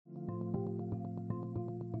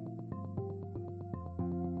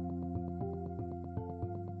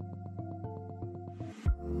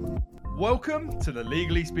Welcome to the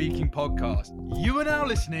Legally Speaking podcast. You are now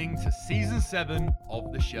listening to season 7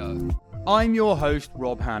 of the show. I'm your host,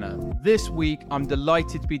 Rob Hanna. This week, I'm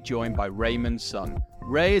delighted to be joined by Raymond's son.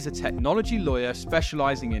 Ray is a technology lawyer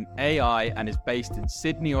specializing in AI and is based in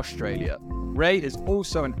Sydney, Australia. Ray is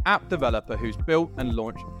also an app developer who's built and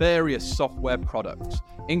launched various software products,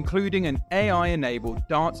 including an AI-enabled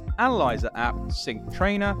dance analyzer app, Sync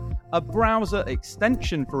Trainer, a browser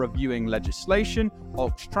extension for reviewing legislation,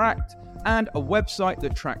 Extract, and a website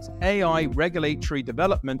that tracks AI regulatory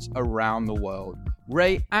developments around the world.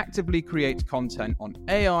 Ray actively creates content on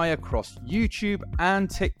AI across YouTube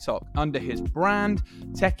and TikTok under his brand,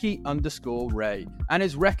 Techie_Ray, and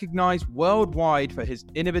is recognized worldwide for his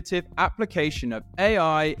innovative application of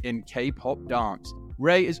AI in K-pop dance.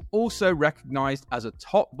 Ray is also recognized as a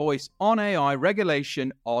top voice on AI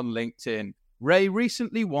regulation on LinkedIn. Ray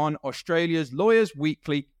recently won Australia's Lawyers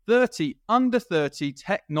Weekly 30 Under 30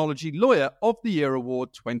 Technology Lawyer of the Year Award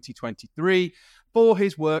 2023 for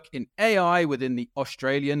his work in AI within the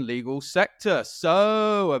Australian legal sector.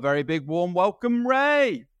 So, a very big warm welcome,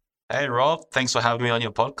 Ray. Hey, Rob. Thanks for having me on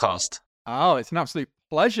your podcast. Oh, it's an absolute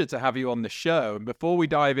pleasure to have you on the show. And before we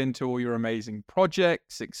dive into all your amazing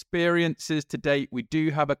projects, experiences to date, we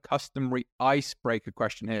do have a customary icebreaker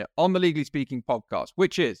question here on the Legally Speaking podcast,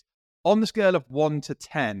 which is, on the scale of 1 to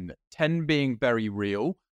 10, 10 being very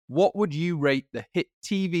real, what would you rate the hit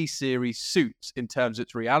TV series Suits in terms of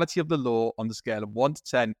its reality of the law on the scale of 1 to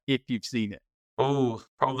 10 if you've seen it? Oh,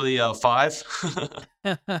 probably 5.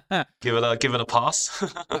 Give it a pass.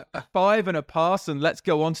 A 5 and a pass, and let's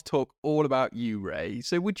go on to talk all about you, Ray.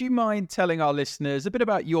 So would you mind telling our listeners a bit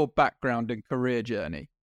about your background and career journey?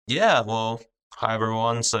 Yeah, well, hi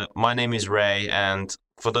everyone. So my name is Ray, and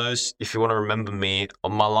for those, if you want to remember me,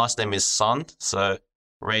 my last name is Sun. So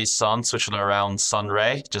Ray's son, switch it around, Sun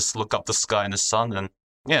Ray. Just look up the sky and the sun, and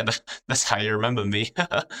yeah, that's how you remember me.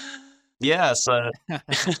 Yeah, so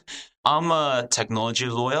I'm a technology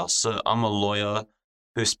lawyer. So I'm a lawyer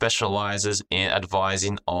who specializes in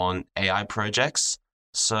advising on AI projects.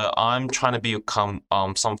 So I'm trying to become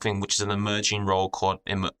something which is an emerging role called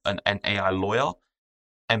an AI lawyer.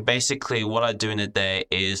 And basically what I do in a day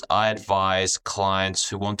is I advise clients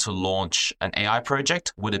who want to launch an AI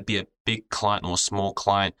project, would it be a big client or a small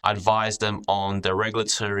client. I advise them on the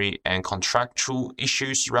regulatory and contractual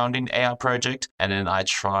issues surrounding the AI project. And then I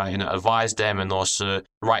try and advise them and also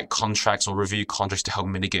write contracts or review contracts to help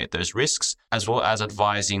mitigate those risks, as well as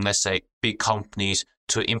advising, let's say, big companies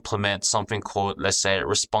to implement something called, let's say,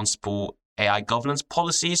 responsible AI governance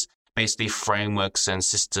policies. Basically frameworks and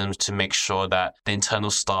systems to make sure that the internal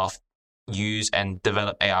staff use and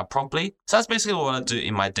develop AI properly. So that's basically what I do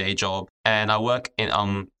in my day job. And I work in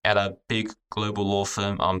at a big global law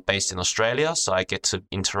firm based in Australia. So I get to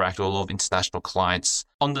interact with a lot of international clients.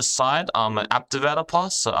 On the side, I'm an app developer.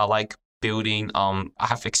 So I like building, I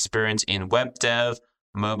have experience in web dev,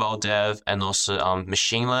 mobile dev, and also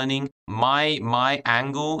machine learning. My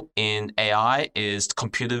angle in AI is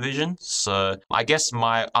computer vision. So I guess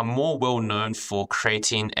I'm more well known for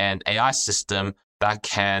creating an AI system that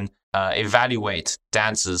can evaluate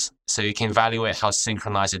dances. So you can evaluate how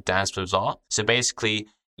synchronized your dance moves are. So basically,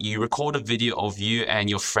 you record a video of you and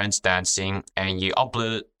your friends dancing, and you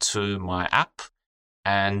upload it to my app,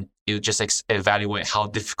 and it'll just evaluate how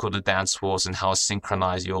difficult the dance was and how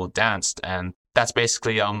synchronized you all danced. And that's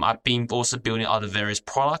basically, I've been also building other various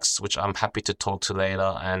products, which I'm happy to talk to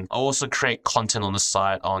later. And I also create content on the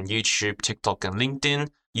side on YouTube, TikTok, and LinkedIn.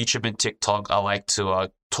 YouTube and TikTok, I like to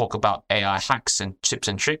talk about AI hacks and tips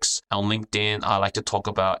and tricks. On LinkedIn, I like to talk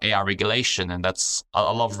about AI regulation. And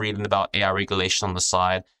I love reading about AI regulation on the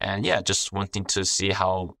side. And yeah, just wanting to see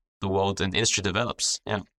how the world and industry develops.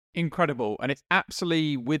 Yeah. Incredible. And it's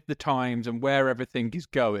absolutely with the times and where everything is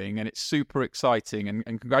going. And it's super exciting. And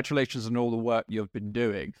congratulations on all the work you've been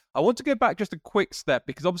doing. I want to go back just a quick step,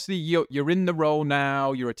 because obviously you're in the role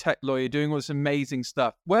now. You're a tech lawyer doing all this amazing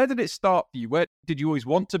stuff. Where did it start for you? Where did you always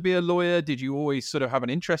want to be a lawyer? Did you always sort of have an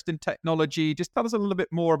interest in technology? Just tell us a little bit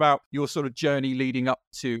more about your sort of journey leading up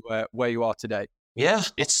to where you are today. Yeah,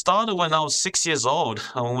 it started when I was 6 years old.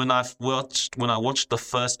 When I watched the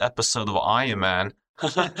first episode of Iron Man.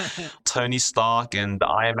 Tony Stark and the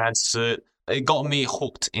Iron Man suit. It got me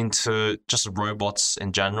hooked into just robots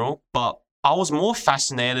in general. But I was more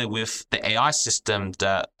fascinated with the AI system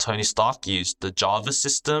that Tony Stark used, the Java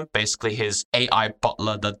system, basically his AI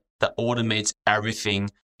butler that automates everything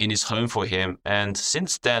in his home for him. And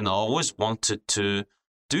since then, I always wanted to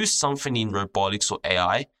do something in robotics or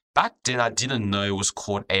AI. back then I didn't know it was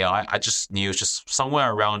called AI. I just knew it was just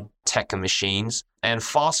somewhere around tech and machines. And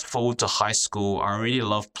fast forward to high school, I really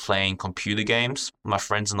loved playing computer games. My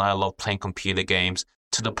friends and I love playing computer games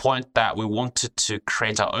to the point that we wanted to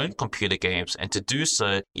create our own computer games. And to do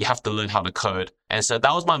so, you have to learn how to code. And so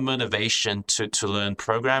that was my motivation to learn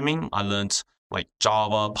programming. I learned like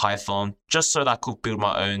Java, Python, just so that I could build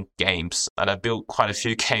my own games. And I built quite a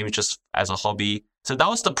few games just as a hobby. So that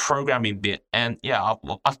was the programming bit. And yeah,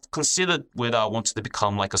 I've considered whether I wanted to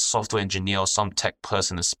become like a software engineer or some tech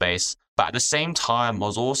person in space. But at the same time, I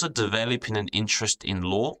was also developing an interest in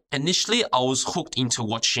law. Initially, I was hooked into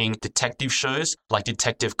watching detective shows like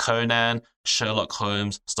Detective Conan, Sherlock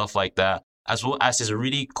Holmes, stuff like that, as well as this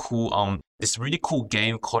really cool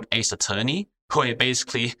game called Ace Attorney, where you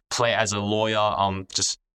basically play as a lawyer,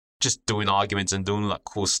 just doing arguments and doing like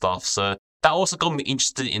cool stuff. So that also got me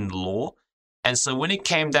interested in law. And so when it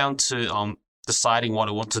came down to deciding what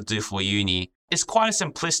I want to do for uni, it's quite a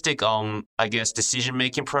simplistic, I guess,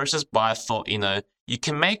 decision-making process. But I thought, you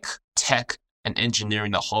can make tech and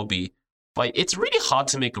engineering a hobby, but it's really hard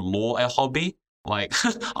to make law a hobby. Like,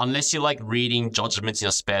 unless you like reading judgments in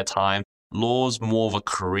your spare time, law's more of a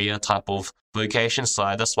career type of vocation. So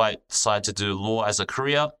that's why I decided to do law as a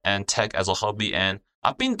career and tech as a hobby. And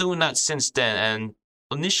I've been doing that since then. And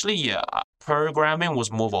initially, yeah, programming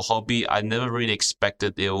was more of a hobby. I never really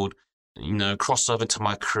expected it would, cross over to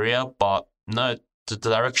my career. But no, the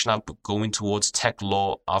direction I'm going towards tech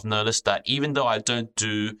law, I've noticed that even though I don't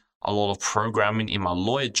do a lot of programming in my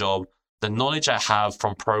lawyer job, the knowledge I have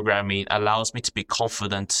from programming allows me to be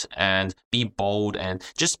confident and be bold and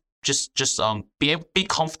just be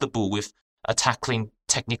comfortable with tackling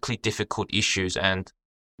technically difficult issues. And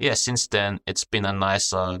yeah, since then it's been a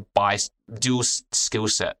nice dual skill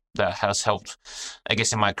set that has helped, I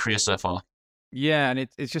guess, in my career so far. Yeah, and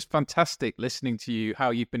it's just fantastic listening to you,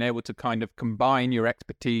 how you've been able to kind of combine your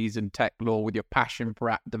expertise in tech law with your passion for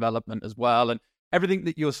app development as well, and everything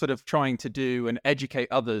that you're sort of trying to do and educate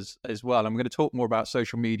others as well. I'm going to talk more about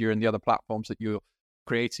social media and the other platforms that you're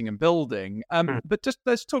creating and building. But just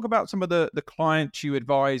let's talk about some of the clients you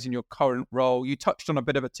advise in your current role. You touched on a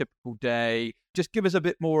bit of a typical day. Just give us a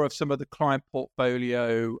bit more of some of the client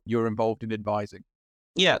portfolio you're involved in advising.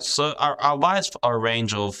 Yeah, so I advise a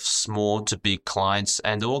range of small to big clients,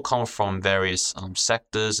 and they all come from various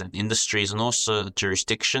sectors and industries and also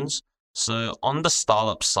jurisdictions. So on the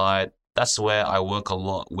startup side, that's where I work a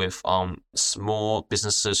lot with small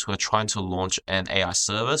businesses who are trying to launch an AI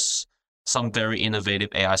service, some very innovative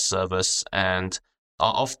AI service, and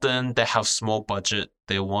often they have small budget.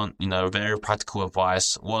 They want, very practical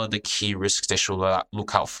advice. What are the key risks they should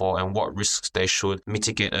look out for and what risks they should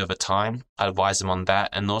mitigate over time? I advise them on that,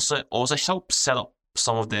 and also help set up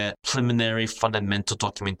some of their preliminary fundamental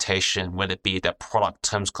documentation, whether it be their product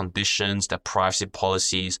terms, conditions, their privacy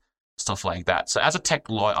policies, stuff like that. So as a tech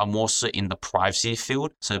lawyer, I'm also in the privacy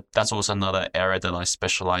field. So that's also another area that I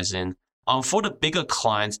specialize in. For the bigger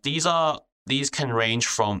clients, these can range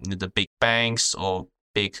from the big banks or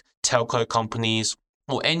big telco companies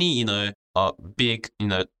or any, big,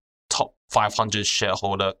 top 500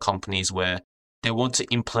 shareholder companies where they want to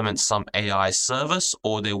implement some AI service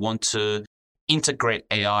or they want to integrate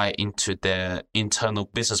AI into their internal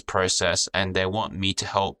business process, and they want me to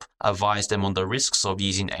help advise them on the risks of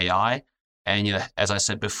using AI. And, as I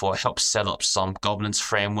said before, help set up some governance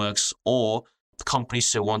frameworks, or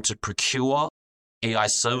companies who want to procure AI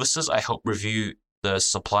services, I help review the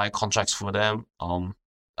supply contracts for them,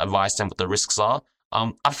 advise them what the risks are.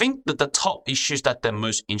 I think that the top issues that they're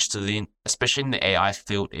most interested in, especially in the AI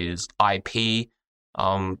field, is IP,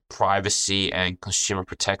 privacy, and consumer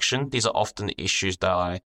protection. These are often the issues that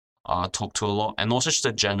I talk to a lot, and also just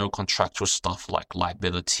the general contractual stuff like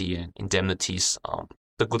liability and indemnities,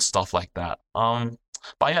 the good stuff like that.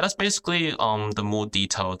 But yeah, that's basically the more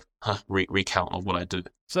detailed recount of what I do.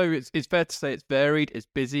 So it's fair to say it's varied, it's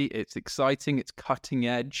busy, it's exciting, it's cutting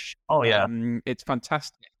edge. Oh yeah, it's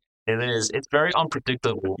fantastic. It is. It's very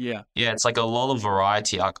unpredictable. Yeah. Yeah, it's like a lot of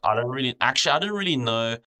variety. I don't really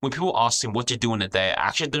know. When people ask me what do you do in a day, I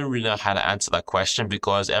actually don't really know how to answer that question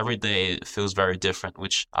because every day it feels very different,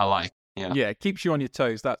 which I like. Yeah, it keeps you on your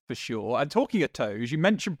toes, that's for sure. And talking of toes, you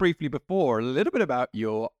mentioned briefly before a little bit about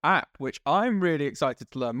your app, which I'm really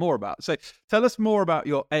excited to learn more about. So tell us more about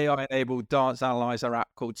your AI-enabled dance analyzer app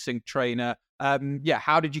called Sync Trainer.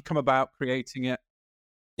 How did you come about creating it?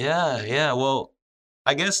 Yeah. Well,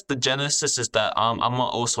 I guess the genesis is that I'm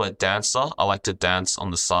also a dancer. I like to dance on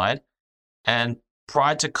the side. And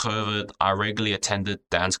prior to COVID, I regularly attended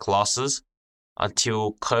dance classes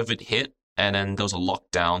until COVID hit, and then there was a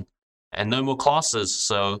lockdown and no more classes.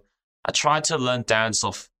 So I tried to learn dance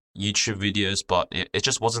off YouTube videos, but it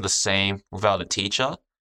just wasn't the same without a teacher.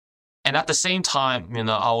 And at the same time,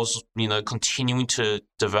 I was, continuing to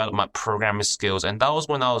develop my programming skills. And that was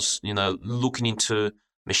when I was, looking into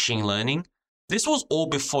machine learning. This was all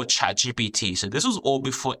before ChatGPT. So this was all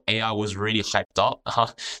before AI was really hyped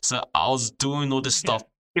up. So I was doing all this stuff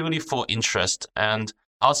purely for interest. And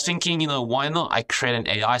I was thinking, why not I create an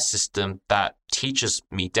AI system that teaches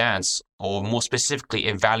me dance, or more specifically,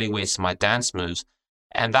 evaluates my dance moves.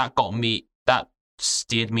 And that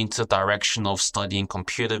steered me into the direction of studying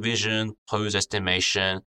computer vision, pose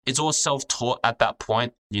estimation. It's all self-taught at that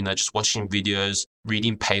point, just watching videos,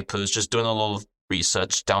 reading papers, just doing a lot of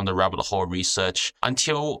research, down the rabbit hole research,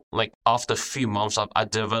 until after a few months, I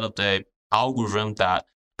developed a algorithm that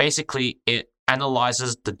basically it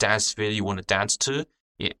analyzes the dance video you want to dance to.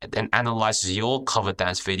 It then analyzes your cover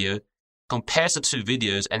dance video, compares the two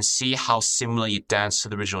videos and see how similar you dance to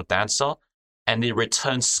the original dancer, and it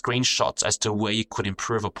returns screenshots as to where you could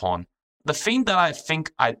improve upon. The thing that I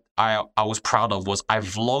think I was proud of was I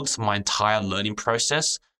vlogged my entire learning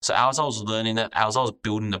process. So as I was learning it, as I was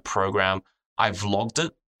building the program, I vlogged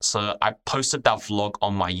it. So I posted that vlog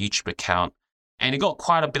on my YouTube account, and it got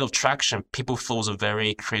quite a bit of traction. People thought it was a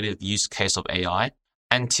very creative use case of AI,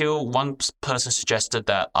 until one person suggested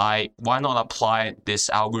that why not apply this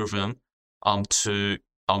algorithm to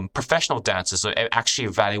professional dancers, so actually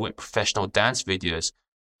evaluate professional dance videos.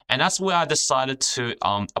 And that's where I decided to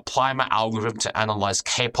apply my algorithm to analyze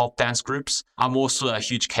K-pop dance groups. I'm also a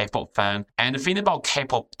huge K-pop fan. And the thing about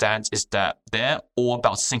K-pop dance is that they're all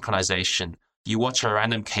about synchronization. You watch a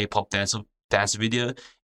random K-pop dance video,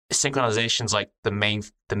 synchronization is like the main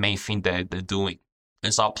thing they're doing.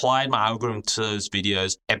 And so I applied my algorithm to those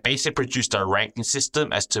videos and basically produced a ranking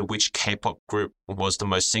system as to which K-pop group was the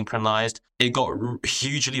most synchronized. It got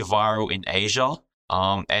hugely viral in Asia,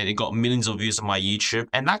 and it got millions of views on my YouTube.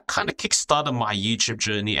 And that kind of kickstarted my YouTube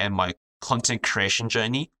journey and my content creation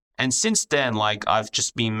journey. And since then, I've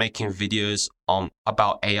just been making videos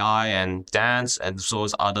about AI and dance and as well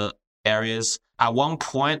as other areas. At one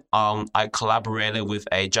point, I collaborated with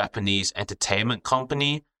a Japanese entertainment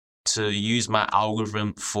company to use my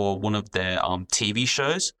algorithm for one of their TV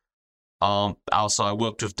shows. Also, I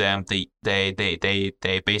worked with them. They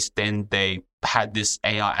had this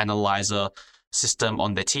AI analyzer system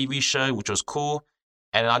on their TV show, which was cool.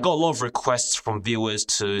 And I got a lot of requests from viewers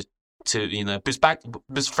to because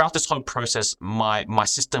throughout this whole process, my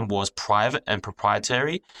system was private and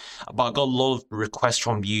proprietary, but I got a lot of requests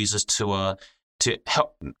from users to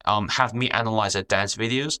help have me analyze their dance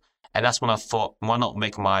videos. And that's when I thought, why not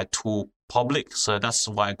make my tool public? So that's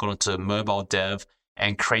why I got into mobile dev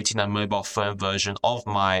and creating a mobile phone version of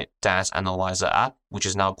my dance analyzer app, which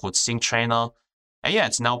is now called Sync Trainer. And yeah,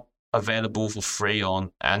 it's now available for free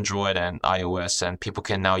on Android and iOS, and people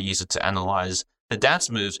can now use it to analyze the dance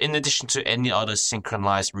moves in addition to any other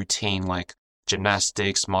synchronized routine like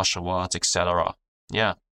gymnastics, martial arts, etc.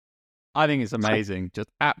 Yeah. I think it's amazing, just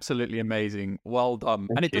absolutely amazing. Well done.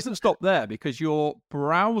 And it doesn't stop there, because your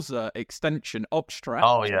browser extension,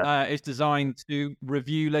 Obstract, is designed to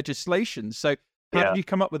review legislation. So how did you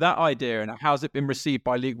come up with that idea, and how's it been received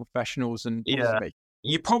by legal professionals and policymakers?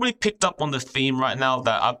 You probably picked up on the theme right now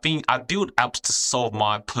that I build apps to solve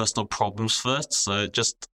my personal problems first. So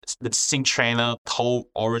just the Sync Trainer, the whole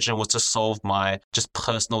origin was to solve my just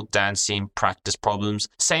personal dancing practice problems.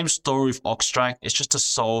 Same story with Obstract. It's just to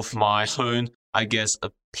solve my own,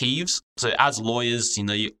 peeves. So as lawyers,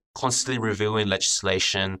 you're constantly reviewing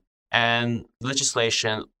legislation. And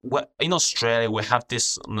legislation, in Australia, we have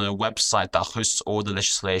this website that hosts all the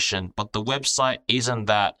legislation, but the website isn't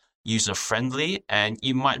that user-friendly, and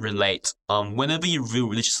you might relate. Whenever you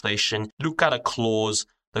review legislation, look at a clause.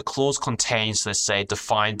 The clause contains, let's say,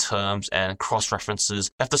 defined terms and cross-references.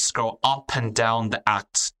 You have to scroll up and down the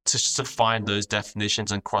act to find those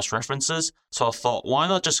definitions and cross-references. So I thought, why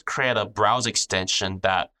not just create a browser extension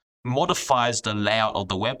that modifies the layout of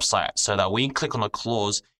the website so that when you click on a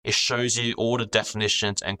clause, it shows you all the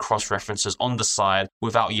definitions and cross-references on the side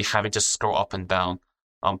without you having to scroll up and down.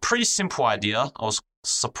 Pretty simple idea. I was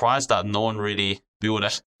surprised that no one really built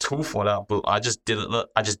a tool for that, but I just did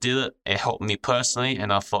it. It helped me personally,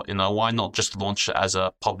 and I thought, why not just launch it as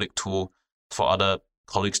a public tool for other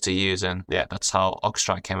colleagues to use? And yeah, that's how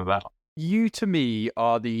Obstract came about. You, to me,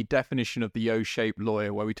 are the definition of the O-shaped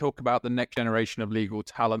lawyer, where we talk about the next generation of legal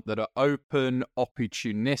talent that are open,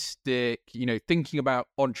 opportunistic, thinking about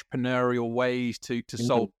entrepreneurial ways to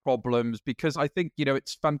solve problems. Because I think,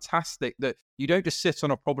 it's fantastic that you don't just sit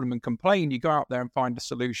on a problem and complain. You go out there and find a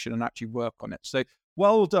solution and actually work on it. So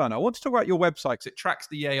Well done. I want to talk about your website because it tracks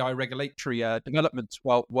the AI regulatory developments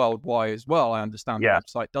worldwide as well. I understand the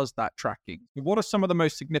website does that tracking. What are some of the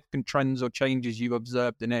most significant trends or changes you've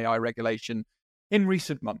observed in AI regulation in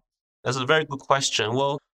recent months? That's a very good question.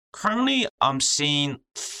 Well, currently I'm seeing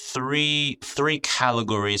three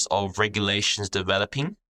categories of regulations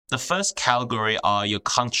developing. The first category are your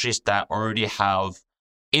countries that already have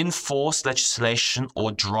enforced legislation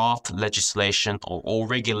or draft legislation or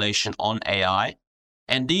regulation on AI.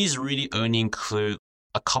 And these really only include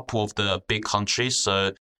a couple of the big countries.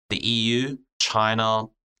 So the EU, China,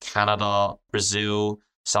 Canada, Brazil,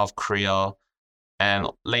 South Korea, and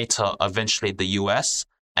later, eventually, the US.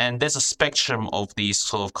 And there's a spectrum of these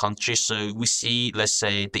sort of countries. So we see, let's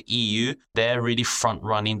say, the EU, they're really front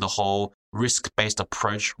running the whole risk-based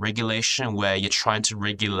approach regulation where you're trying to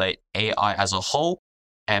regulate AI as a whole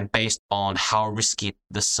and based on how risky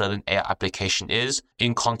the certain AI application is.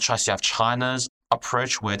 In contrast, you have China's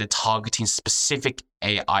approach where they're targeting specific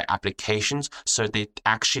AI applications. So they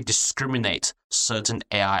actually discriminate certain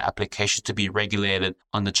AI applications to be regulated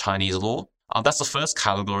under Chinese law. That's the first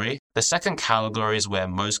category. The second category is where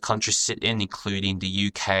most countries sit in, including the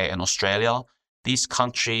UK and Australia. These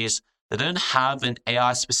countries, they don't have an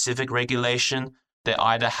AI-specific regulation. They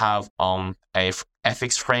either have a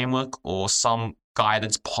ethics framework or some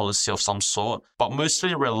guidance policy of some sort, but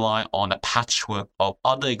mostly rely on a patchwork of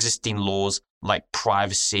other existing laws like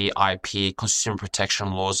privacy, IP, consumer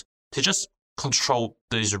protection laws to just control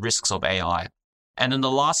those risks of AI. And then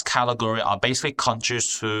the last category are basically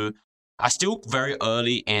countries who are still very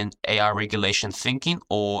early in AI regulation thinking,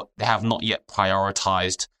 or they have not yet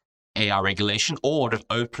prioritized AI regulation, or they've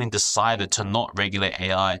openly decided to not regulate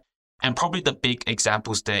AI. And probably the big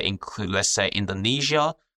examples there include, let's say,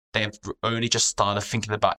 Indonesia. They've only just started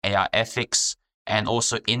thinking about AI ethics, and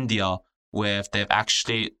also India, where they've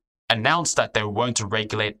actually announced that they won't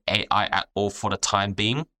regulate AI at all for the time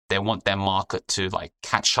being. They want their market to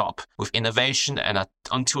catch up with innovation, and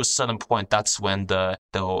until a certain point, that's when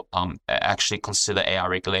they'll actually consider AI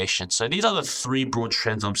regulation. So these are the three broad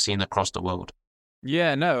trends I'm seeing across the world.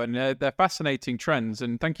 Yeah, no, and they're fascinating trends,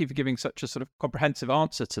 and thank you for giving such a sort of comprehensive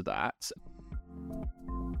answer to that.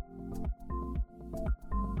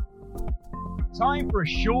 Time for a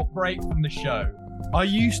short break from the show. Are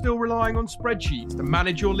you still relying on spreadsheets to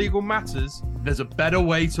manage your legal matters? There's a better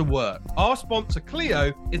way to work. Our sponsor,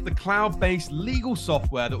 Clio, is the cloud-based legal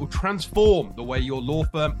software that will transform the way your law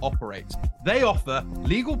firm operates. They offer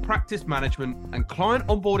legal practice management and client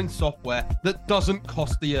onboarding software that doesn't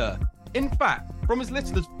cost the earth. In fact, from as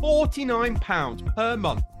little as £49 per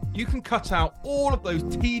month, you can cut out all of those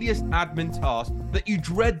tedious admin tasks that you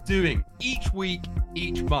dread doing each week,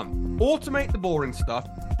 each month. Automate the boring stuff,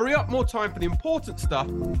 free up more time for the important stuff.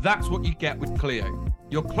 That's what you get with Clio.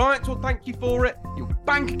 Your clients will thank you for it, your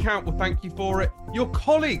bank account will thank you for it, your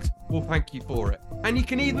colleagues will thank you for it, and you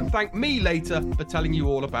can even thank me later for telling you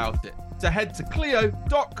all about it. So head to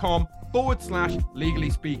clio.com/legally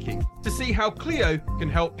speaking to see how Clio can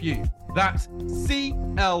help you. That's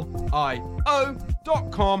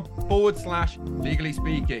CLIO.com/legally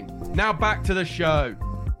speaking. Now back to the show.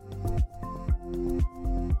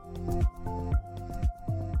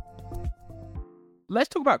 Let's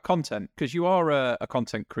talk about content, because you are a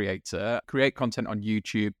content creator. Create content on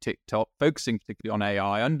YouTube, TikTok, focusing particularly on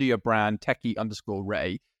AI under your brand,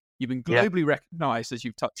 techie_Ray. You've been globally recognized, as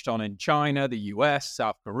you've touched on, in China, the US,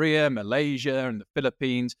 South Korea, Malaysia, and the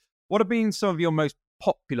Philippines. What have been some of your most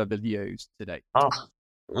popular videos today?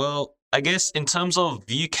 Well, I guess in terms of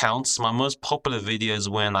view counts, my most popular video is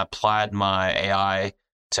when I applied my AI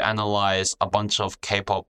to analyze a bunch of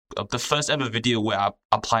K-pop. The first ever video where I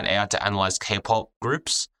applied AI to analyze K-pop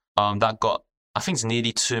groups, that got, I think it's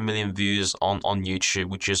nearly 2 million views on YouTube,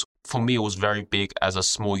 which is, for me, it was very big as a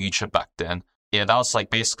small YouTuber back then. Yeah, that was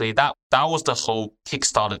basically, that was the whole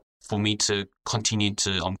kickstarter for me to continue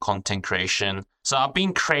to content creation. So I've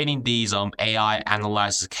been creating these AI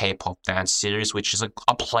analyzes K-pop dance series, which is a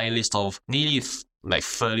playlist of nearly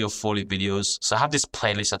 30 or 40 videos. So I have this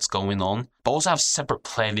playlist that's going on, but also have separate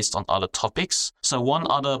playlists on other topics. So one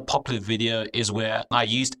other popular video is where I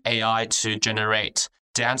used AI to generate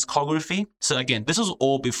dance choreography. So again, this was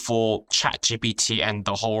all before ChatGPT and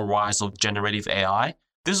the whole rise of generative AI.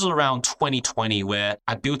 This is around 2020 where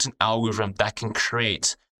I built an algorithm that can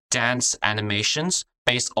create dance animations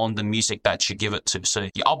based on the music that you give it to. So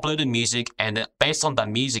you upload the music, and then based on that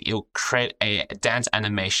music, it'll create a dance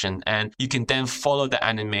animation, and you can then follow the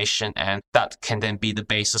animation, and that can then be the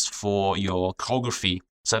basis for your choreography.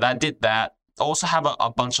 So that did that. I also have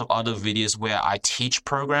a bunch of other videos where I teach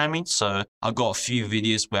programming. So I got a few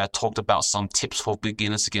videos where I talked about some tips for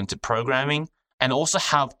beginners to get into programming. and also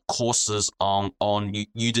have courses on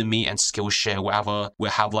Udemy and Skillshare. We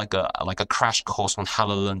have like a crash course on how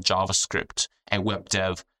to learn JavaScript and web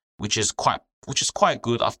dev, which is quite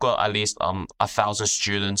good. I've got at least 1,000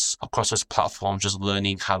 students across those platforms just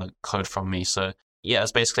learning how to code from me. So yeah,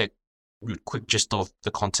 it's basically a quick gist of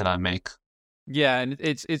the content I make. Yeah, and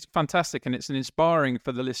it's fantastic, and it's an inspiring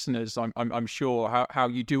for the listeners. I'm sure how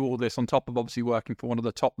you do all this on top of obviously working for one of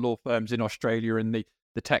the top law firms in Australia in the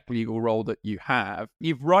tech legal role that you have.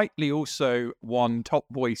 You've rightly also won top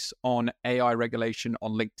voice on AI regulation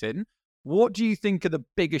on LinkedIn. What do you think are the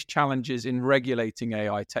biggest challenges in regulating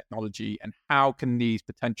AI technology, and how can these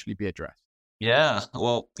potentially be addressed? Yeah,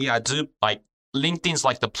 well, yeah, I do like LinkedIn's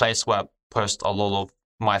like the place where I post a lot of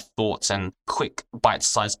my thoughts and quick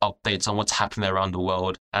bite-sized updates on what's happening around the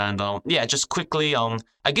world. And yeah, just quickly,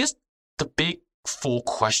 I guess the big 4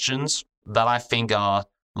 questions that I think are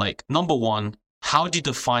like, number 1, how do you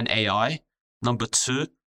define AI? Number 2,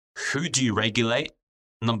 who do you regulate?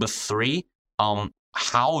 Number 3,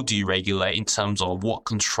 how do you regulate in terms of what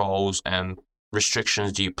controls and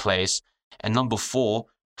restrictions do you place? And number 4,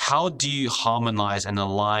 how do you harmonize and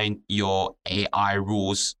align your AI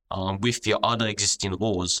rules with your other existing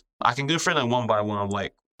laws? I can go through them one by one.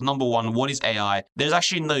 Like, number 1, what is AI? There's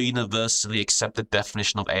actually no universally accepted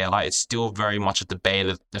definition of AI. It's still very much a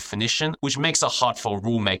debated definition, which makes it hard for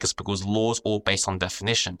rule makers because laws are all based on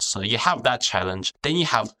definitions. So you have that challenge. Then you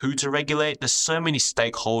have who to regulate. There's so many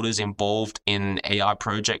stakeholders involved in an AI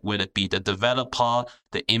project, whether it be the developer,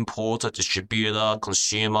 the importer, distributor,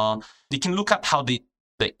 consumer. You can look at how the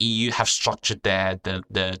EU have structured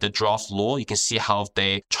the draft law. You can see how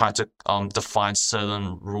they try to define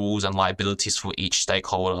certain rules and liabilities for each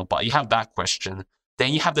stakeholder. But you have that question.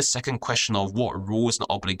 Then you have the second question of what rules and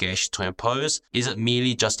obligations to impose. Is it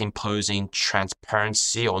merely just imposing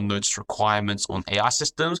transparency or notice requirements on AI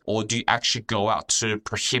systems? Or do you actually go out to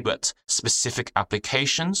prohibit specific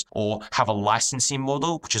applications or have a licensing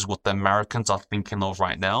model, which is what the Americans are thinking of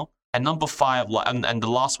right now? And number 5, and the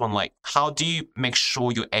last one, like, how do you make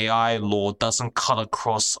sure your AI law doesn't cut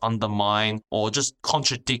across, undermine, or just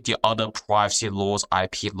contradict your other privacy laws,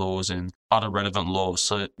 IP laws, and other relevant laws?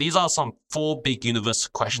 So these are some 4 big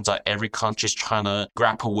universal questions that every country is trying to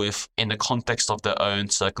grapple with in the context of their own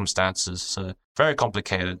circumstances. So very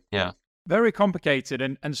complicated, yeah. Very complicated,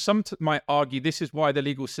 and some might argue this is why the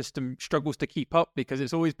legal system struggles to keep up, because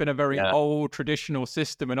it's always been a very old traditional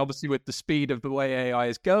system, and obviously with the speed of the way AI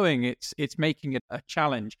is going, it's making it a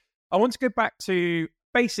challenge. I want to go back to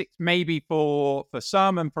basics, maybe for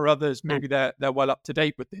some, and for others, maybe they're well up to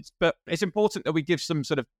date with this. But it's important that we give some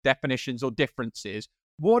sort of definitions or differences.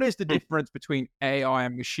 What is the difference between AI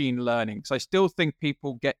and machine learning? Because I still think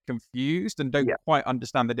people get confused and don't quite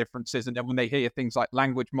understand the differences. And then when they hear things like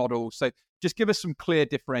language models, so just give us some clear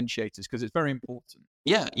differentiators, because it's very important.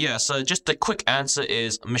 Yeah. So just the quick answer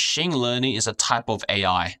is machine learning is a type of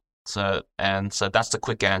AI. So that's the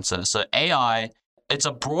quick answer. So AI, it's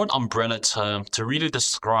a broad umbrella term to really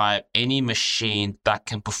describe any machine that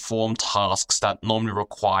can perform tasks that normally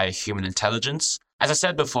require human intelligence. As I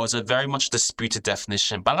said before, it's a very much disputed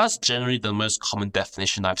definition, but that's generally the most common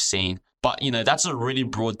definition I've seen. But, that's a really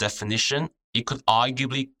broad definition. You could argue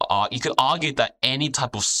that any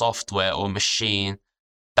type of software or machine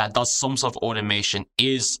that does some sort of automation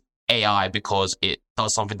is AI because it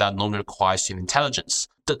does something that normally requires human intelligence.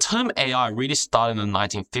 The term AI really started in the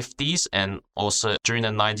 1950s and also during the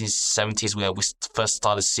 1970s, where we first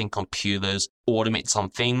started seeing computers automate some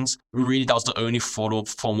things. Really, that was the only form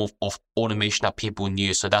of automation that people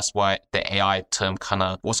knew. So that's why the AI term kind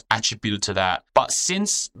of was attributed to that. But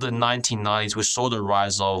since the 1990s, we saw the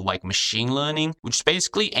rise of like machine learning, which is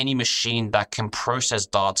basically any machine that can process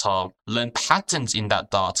data, learn patterns in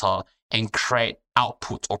that data, and create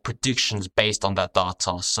output or predictions based on that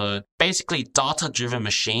data. So basically, data-driven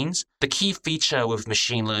machines, the key feature with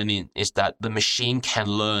machine learning is that the machine can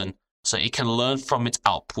learn. So it can learn from its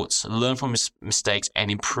outputs, learn from its mistakes,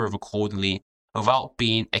 and improve accordingly without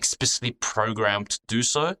being explicitly programmed to do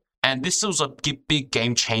so. And this was a big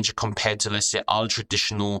game changer compared to, let's say, other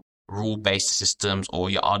traditional rule-based systems or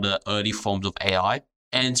your other early forms of AI.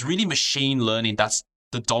 And it's really machine learning that's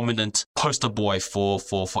the dominant poster boy for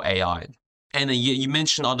AI. And you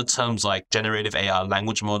mentioned other terms like generative AI,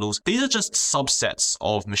 language models. These are just subsets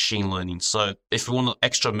of machine learning. So if you want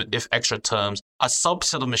extra terms, a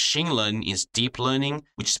subset of machine learning is deep learning,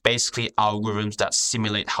 which is basically algorithms that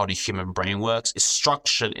simulate how the human brain works. It's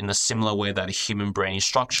structured in a similar way that a human brain is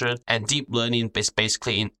structured. And deep learning is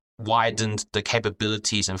basically widened the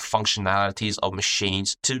capabilities and functionalities of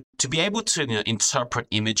machines to be able to interpret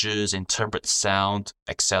images, interpret sound,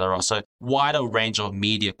 etc. So wider range of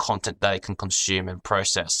media content that it can consume and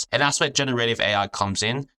process. And that's where generative AI comes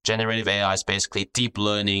in. Generative AI is basically deep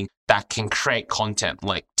learning that can create content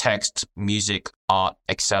like text, music, art,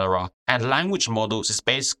 etc. And language models is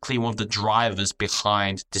basically one of the drivers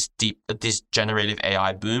behind this generative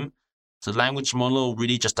AI boom. So language model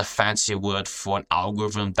really just a fancy word for an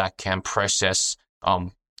algorithm that can process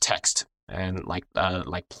text and like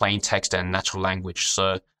plain text and natural language.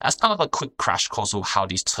 So that's kind of a quick crash course of how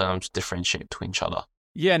these terms differentiate between each other.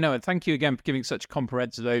 Yeah, no, and thank you again for giving such a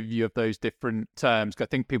comprehensive overview of those different terms. I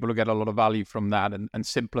think people will get a lot of value from that and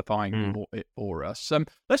simplifying it for us.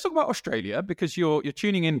 Let's talk about Australia, because you're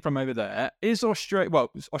tuning in from over there.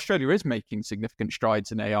 Australia is making significant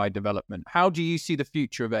strides in AI development. How do you see the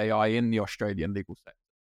future of AI in the Australian legal sector?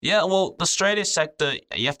 Yeah, well, the Australia sector,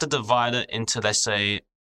 you have to divide it into, let's say,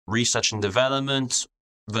 research and development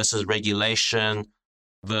versus regulation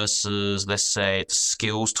versus, let's say,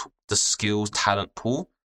 the skills talent pool.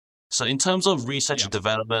 So in terms of research and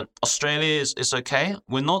development, Australia is okay.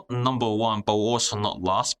 We're not number one, but we're also not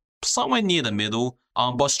last. Somewhere near the middle.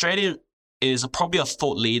 But Australia is probably a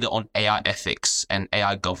thought leader on AI ethics and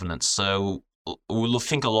AI governance. So we'll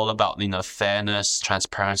think a lot about fairness,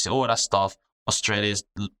 transparency, all that stuff. Australia is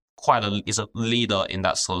is a leader in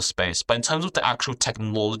that sort of space. But in terms of the actual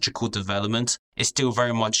technological development, it's still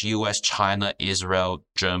very much US, China, Israel,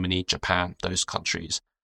 Germany, Japan, those countries.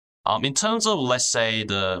 In terms of, let's say,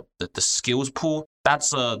 the skills pool,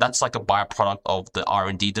 that's like a byproduct of the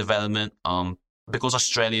R&D development. Because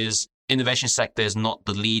Australia's innovation sector is not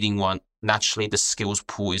the leading one, naturally the skills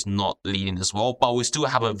pool is not leading as well. But we still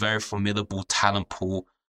have a very formidable talent pool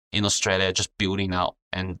in Australia, just building out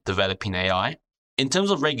and developing AI. In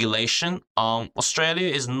terms of regulation, Australia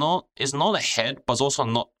is not ahead, but it's also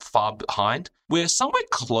not far behind. We're somewhere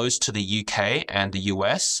close to the UK and the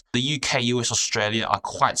US. The UK, US, Australia are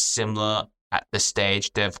quite similar at this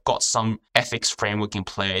stage. They've got some ethics framework in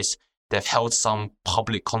place. They've held some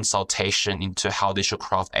public consultation into how they should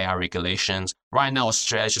craft AI regulations. Right now,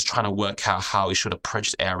 Australia is just trying to work out how it should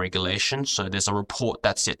approach AI regulation. So there's a report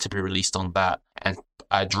that's yet to be released on that, and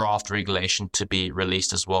a draft regulation to be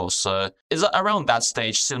released as well. So it's around that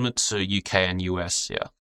stage, similar to UK and US, yeah.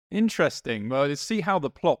 Interesting. Well, to see how the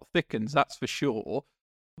plot thickens, that's for sure.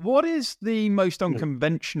 What is the most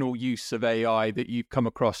unconventional use of AI that you've come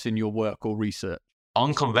across in your work or research?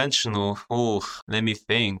 Unconventional? Oh, let me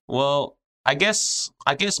think. Well, I guess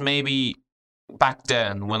maybe back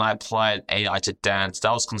then when I applied AI to dance,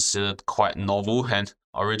 that was considered quite novel and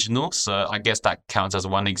original. So I guess that counts as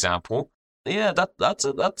one example. Yeah, that's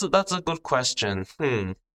a good question.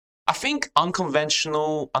 I think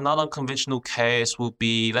another unconventional case would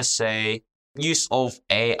be, let's say, use of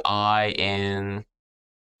AI in,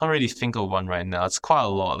 I can't really think of one right now. It's quite a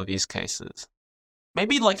lot of these cases.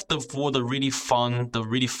 Maybe like for the really fun,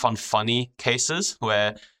 funny cases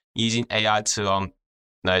where using AI to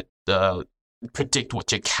predict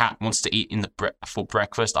what your cat wants to eat for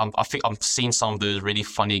breakfast. I think I'm seeing some of those really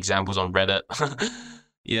funny examples on Reddit.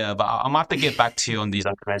 Yeah, but I'm gonna have to get back to you on these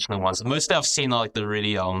unconventional ones. Mostly I've seen like the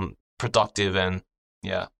really productive and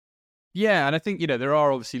yeah. Yeah, and I think, there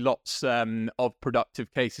are obviously lots of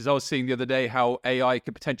productive cases. I was seeing the other day how AI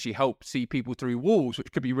could potentially help see people through walls,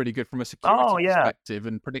 which could be really good from a security perspective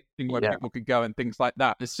and predicting where people could go and things like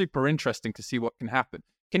that. It's super interesting to see what can happen.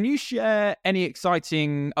 Can you share any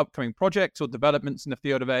exciting upcoming projects or developments in the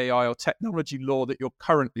field of AI or technology law that you're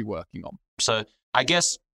currently working on? So I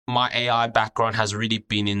guess my AI background has really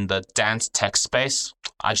been in the dance tech space.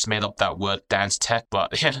 I just made up that word, dance tech,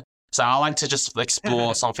 but yeah. So I like to just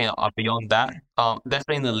explore something beyond that.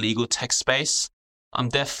 Definitely in the legal tech space. I'm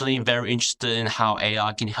definitely very interested in how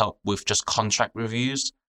AI can help with just contract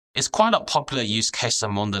reviews. It's quite a popular use case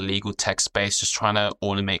among the legal tech space, just trying to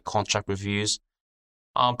automate contract reviews.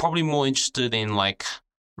 I'm probably more interested in like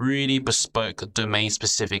really bespoke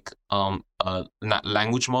domain-specific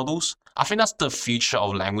language models. I think that's the future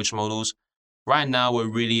of language models. Right now, we're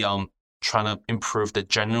really trying to improve the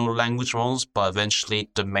general language models, but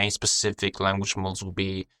eventually domain-specific language models will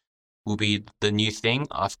be the new thing.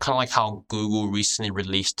 I've kind of like how Google recently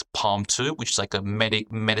released Palm 2, which is like a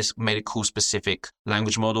medical-specific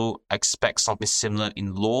language model. I expect something similar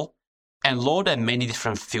in law. And law, there are many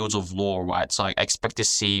different fields of law, right? So I expect to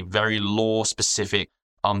see very law-specific,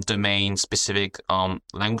 domain-specific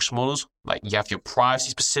language models. Like you have your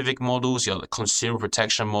privacy-specific models, your consumer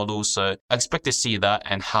protection models. So I expect to see that,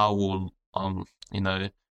 and how will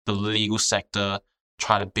the legal sector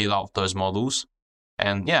try to build out those models.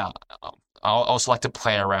 And yeah, I also like to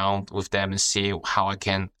play around with them and see how I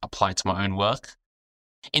can apply it to my own work.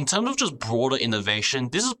 In terms of just broader innovation,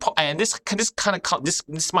 this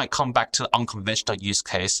might come back to the unconventional use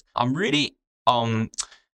case. I'm really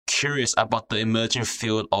curious about the emerging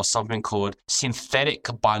field of something called synthetic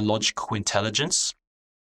biological intelligence.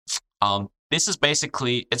 This is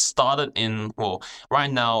basically, it started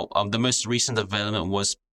right now, the most recent development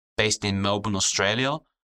was based in Melbourne, Australia,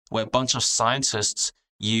 where a bunch of scientists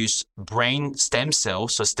use brain stem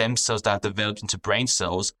cells, so stem cells that have developed into brain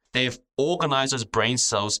cells. They've organized those brain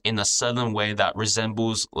cells in a certain way that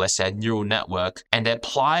resembles, let's say, a neural network, and they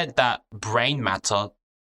applied that brain matter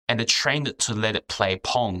and they trained it to let it play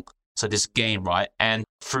Pong. So this game, right? And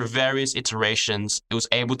through various iterations, it was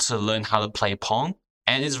able to learn how to play Pong.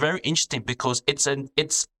 And it's very interesting because it's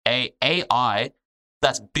a AI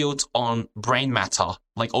that's built on brain matter,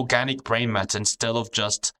 like organic brain matter, instead of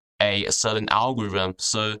just a certain algorithm.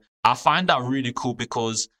 So I find that really cool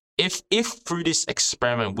because if through this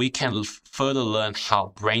experiment we can further learn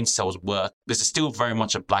how brain cells work, because it's still very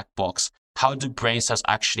much a black box. How do brain cells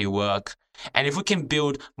actually work? And if we can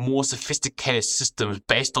build more sophisticated systems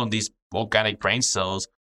based on these organic brain cells,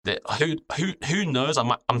 that who knows?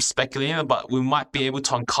 I'm speculating, but we might be able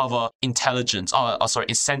to uncover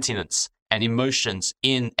sentience and emotions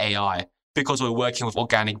in AI because we're working with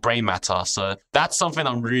organic brain matter. So that's something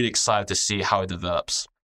I'm really excited to see how it develops.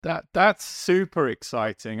 That's super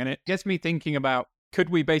exciting, and it gets me thinking about, could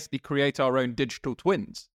we basically create our own digital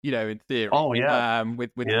twins, in theory? Oh, yeah.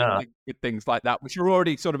 With things like that, which are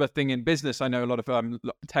already sort of a thing in business. I know a lot of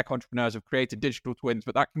tech entrepreneurs have created digital twins,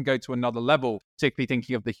 but that can go to another level, particularly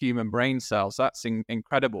thinking of the human brain cells. That's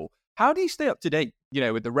incredible. How do you stay up to date,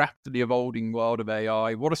 with the rapidly evolving world of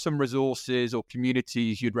AI? What are some resources or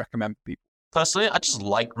communities you'd recommend for people? Personally, I just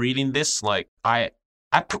like reading this. Like, I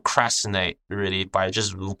procrastinate really by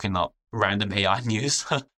just looking up random AI news.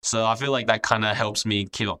 So I feel like that kind of helps me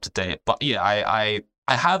keep up to date. But yeah, I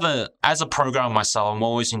have as a programmer myself, I'm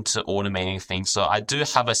always into automating things. So I do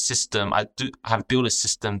have a system. I have built a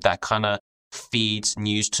system that kind of feeds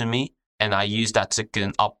news to me. And I use that to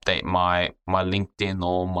update my LinkedIn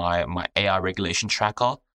or my AI regulation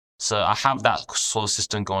tracker. So I have that sort of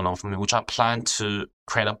system going on for me, which I plan to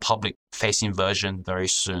create a public-facing version very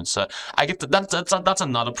soon. So I get that's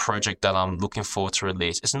another project that I'm looking forward to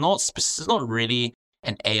release. It's not really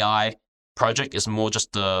an AI project. It's more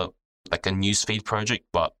just a newsfeed project.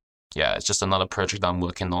 But yeah, it's just another project that I'm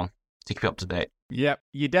working on to keep you up to date. Yep,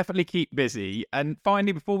 you definitely keep busy. And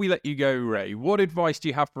finally, before we let you go, Ray, what advice do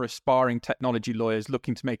you have for aspiring technology lawyers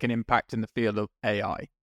looking to make an impact in the field of AI?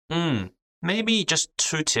 Maybe just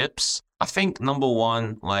 2 tips. I think number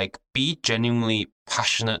 1, be genuinely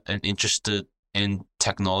passionate and interested in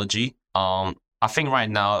technology. I think right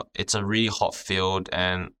now it's a really hot field,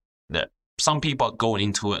 and that some people are going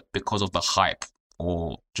into it because of the hype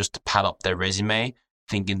or just to pad up their resume,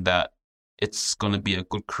 thinking that it's going to be a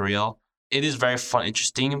good career. It is very fun,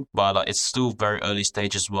 interesting, but it's still very early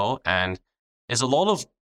stage as well. And there's a lot of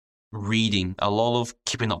reading, a lot of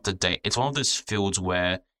keeping up to date. It's one of those fields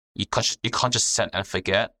where you can't just set and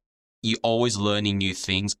forget. You're always learning new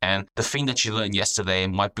things, and the thing that you learned yesterday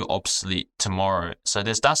might be obsolete tomorrow. So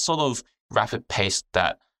there's that sort of rapid pace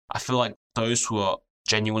that I feel like those who are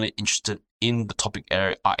genuinely interested in the topic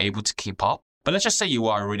area are able to keep up. But let's just say you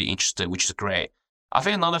are really interested, which is great. I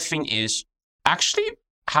think another thing is actually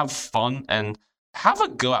have fun and have a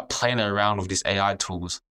go at playing around with these AI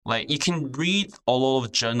tools. Like, you can read a lot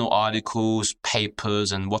of journal articles,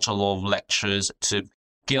 papers, and watch a lot of lectures to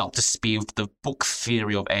get up to speed with the book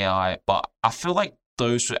theory of AI. But I feel like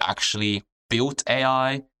those who actually built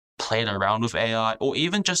AI, played around with AI, or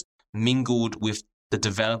even just mingled with the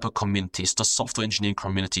developer communities, the software engineering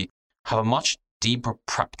community, have a much deeper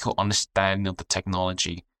practical understanding of the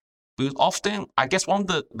technology. Because often, I guess one of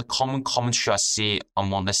the common commentary I see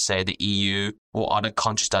among, let's say, the EU or other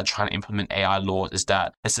countries that are trying to implement AI laws is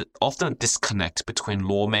that there's often a disconnect between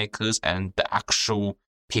lawmakers and the actual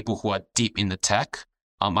people who are deep in the tech.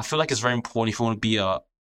 I feel like it's very important if you want to be a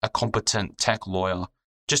competent tech lawyer,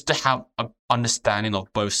 just to have an understanding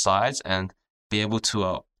of both sides and be able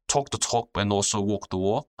to talk the talk and also walk the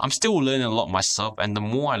walk. I'm still learning a lot myself, and the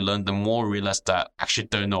more I learn, the more I realize that I actually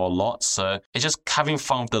don't know a lot. So it's just having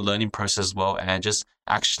fun with the learning process as well, and just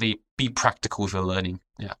actually be practical with your learning.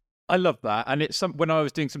 Yeah. I love that. And it's when I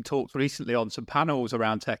was doing some talks recently on some panels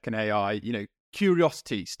around tech and AI,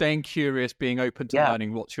 curiosity, staying curious, being open to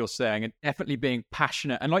learning what you're saying, and definitely being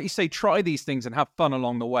passionate. And like you say, try these things and have fun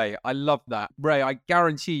along the way. I love that. Ray, I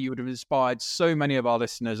guarantee you would have inspired so many of our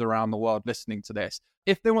listeners around the world listening to this.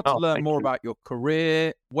 If they want to learn more about your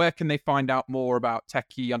career, where can they find out more about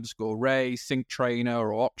techie_Ray, Sync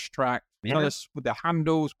Trainer, or Oxtrack? Tell us with their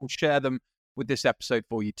handles. We'll share them with this episode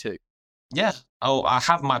for you too. Yeah. Oh, I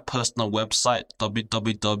have my personal website,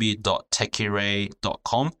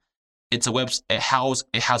 www.techieray.com. It's a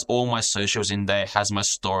it has all my socials in there. It has my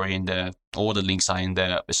story in there. All the links are in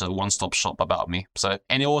there. It's a one-stop shop about me. So,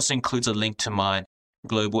 and it also includes a link to my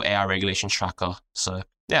global AI regulation tracker. So,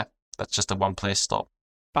 yeah, that's just a one-place stop.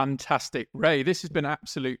 Fantastic. Ray, this has been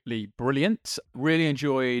absolutely brilliant. Really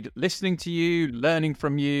enjoyed listening to you, learning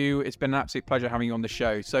from you. It's been an absolute pleasure having you on the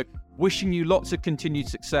show. So wishing you lots of continued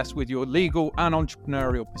success with your legal and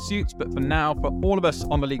entrepreneurial pursuits. But for now, for all of us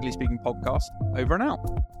on the Legally Speaking podcast, over and out.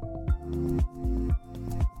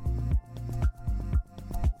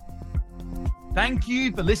 Thank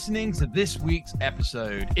you for listening to this week's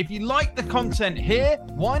episode. If you like the content here,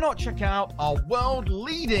 why not check out our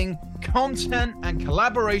world-leading content and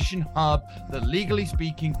collaboration hub, the Legally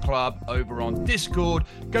Speaking Club, over on Discord.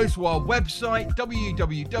 Go to our website,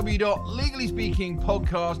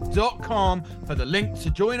 www.legallyspeakingpodcast.com, for the link to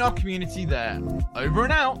join our community there. Over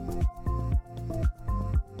and out.